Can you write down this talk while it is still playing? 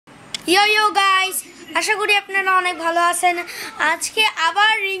ইয়ো guys, আশা করি আপনারা অনেক ভালো আছেন। আজকে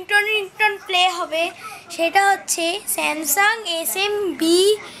আবার রিংটোন প্লে হবে। সেটা হচ্ছে স্যামসাং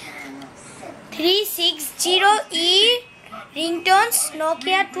sm-b360e রিংটোনস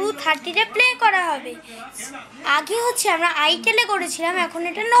নোকিয়া 230-তে প্লে করা হবে। আগে হচ্ছে আমরা আইটেলে করেছিলাম, এখন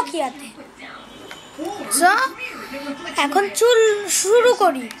এটা নোকিয়াতে। সো এখন শুরু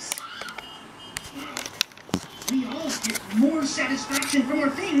করি। We all get more satisfaction from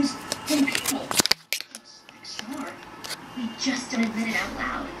our things than people. Smart. We just don't admit it out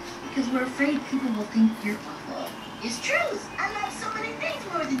loud because we're afraid people will think you're awful. It's true. I love so many things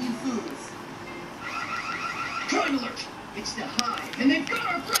more than you fools. Crime alert! It's the Hive, and they've got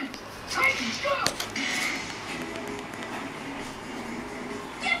our friend. Titans, go!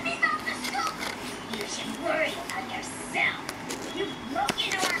 Get me off the scoop! You should worry about yourself. You broke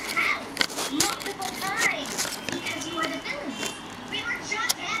into our house multiple times because you are the villains. We were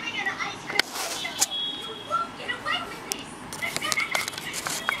just having an ice cream video. You won't get away with this. Send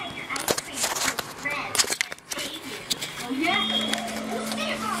your ice cream to your friend and save you. Oh yeah? We'll see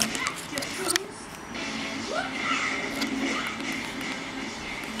about that, you fools.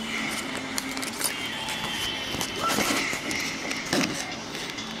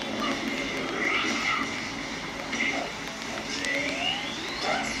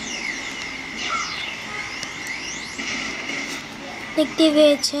 দেখতে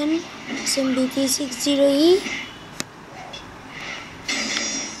পেয়েছেন sm-b360e।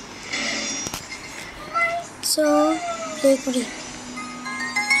 So play করি।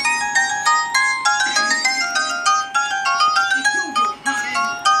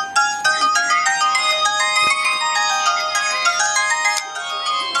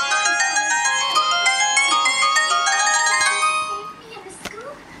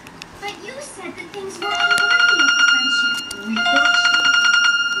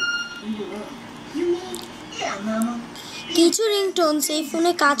 কিছু রিংটোনস এই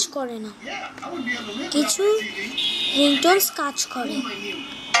ফোনে কাজ করে না, কিছু রিংটোনস কাজ করে।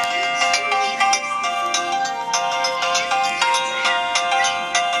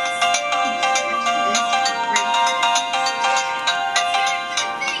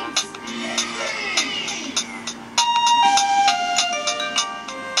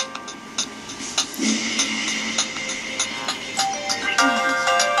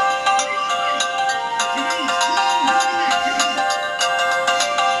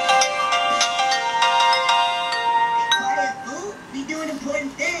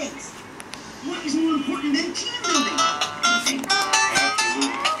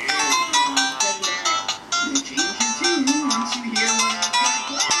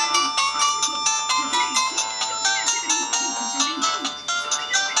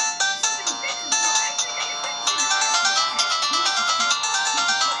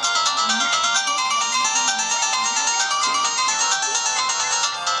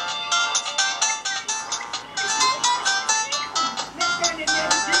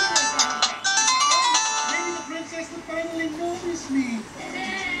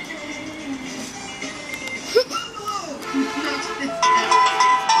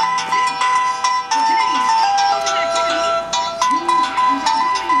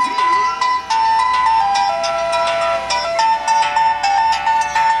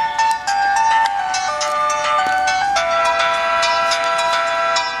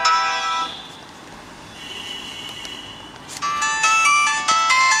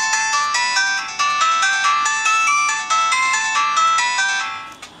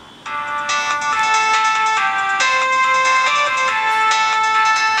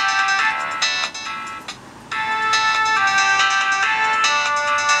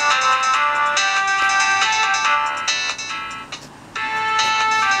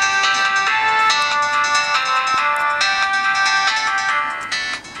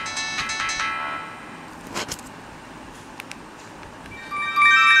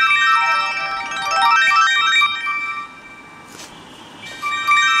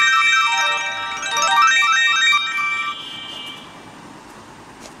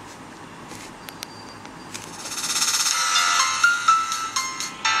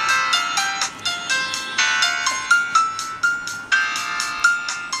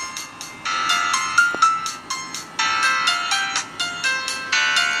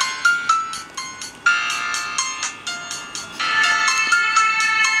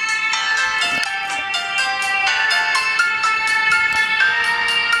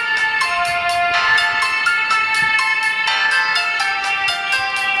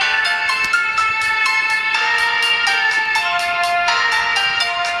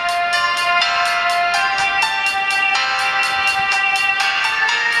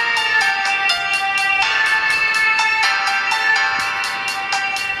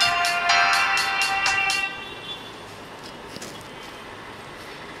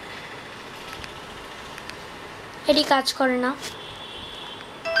 এটি কাজ করে না।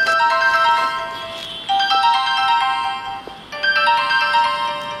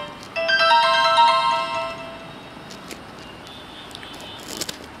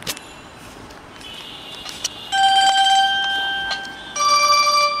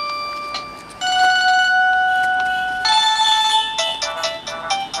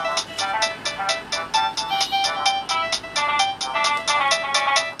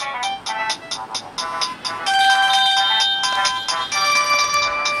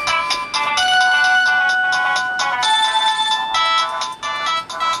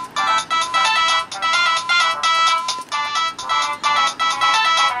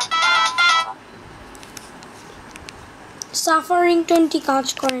 সাফার রিংটোনটি কাজ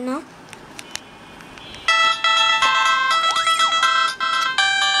করে না।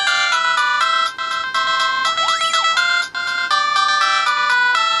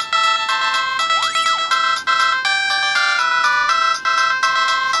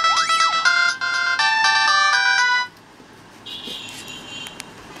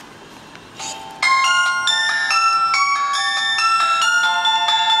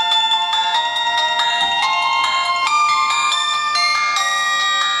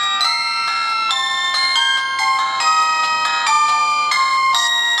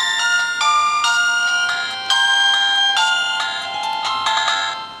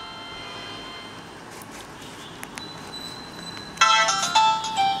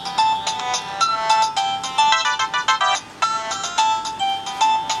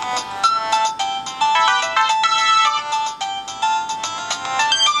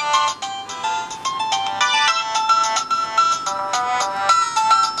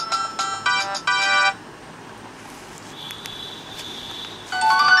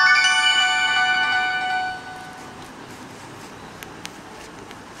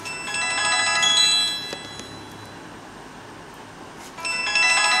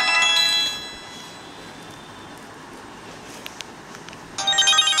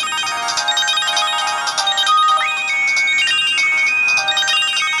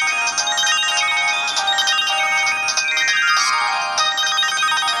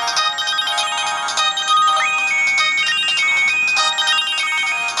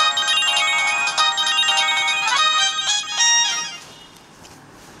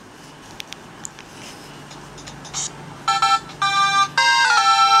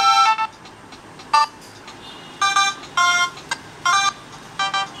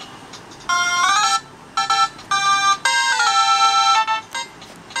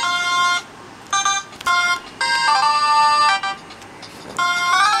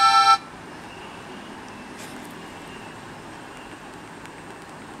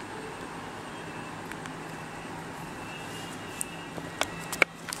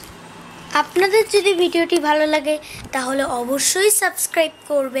 আপনাদের যদি ভিডিওটি ভালো লাগে তাহলে অবশ্যই সাবস্ক্রাইব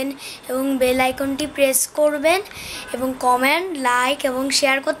করবেন এবং বেল আইকনটি প্রেস করবেন এবং কমেন্ট, লাইক এবং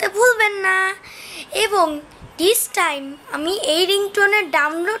শেয়ার করতে ভুলবেন না। এবং দিস টাইম আমি এই রিংটোনের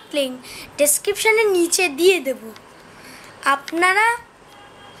ডাউনলোড লিংক ডেসক্রিপশনের নিচে দিয়ে দেব। আপনারা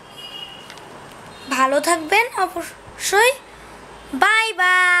ভালো থাকবেন অবশ্যই। Bye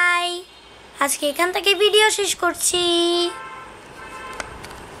bye. আজকে এখান থেকে ভিডিও শেষ করছি।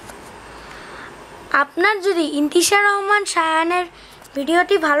 আপনার যদি ইন্তিশার রহমান শায়ানের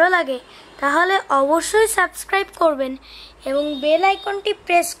ভিডিওটি ভালো লাগে তাহলে অবশ্যই সাবস্ক্রাইব করবেন এবং বেল আইকনটি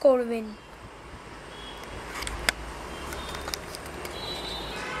প্রেস করবেন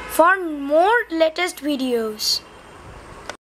ফর মোর লেটেস্ট ভিডিওস।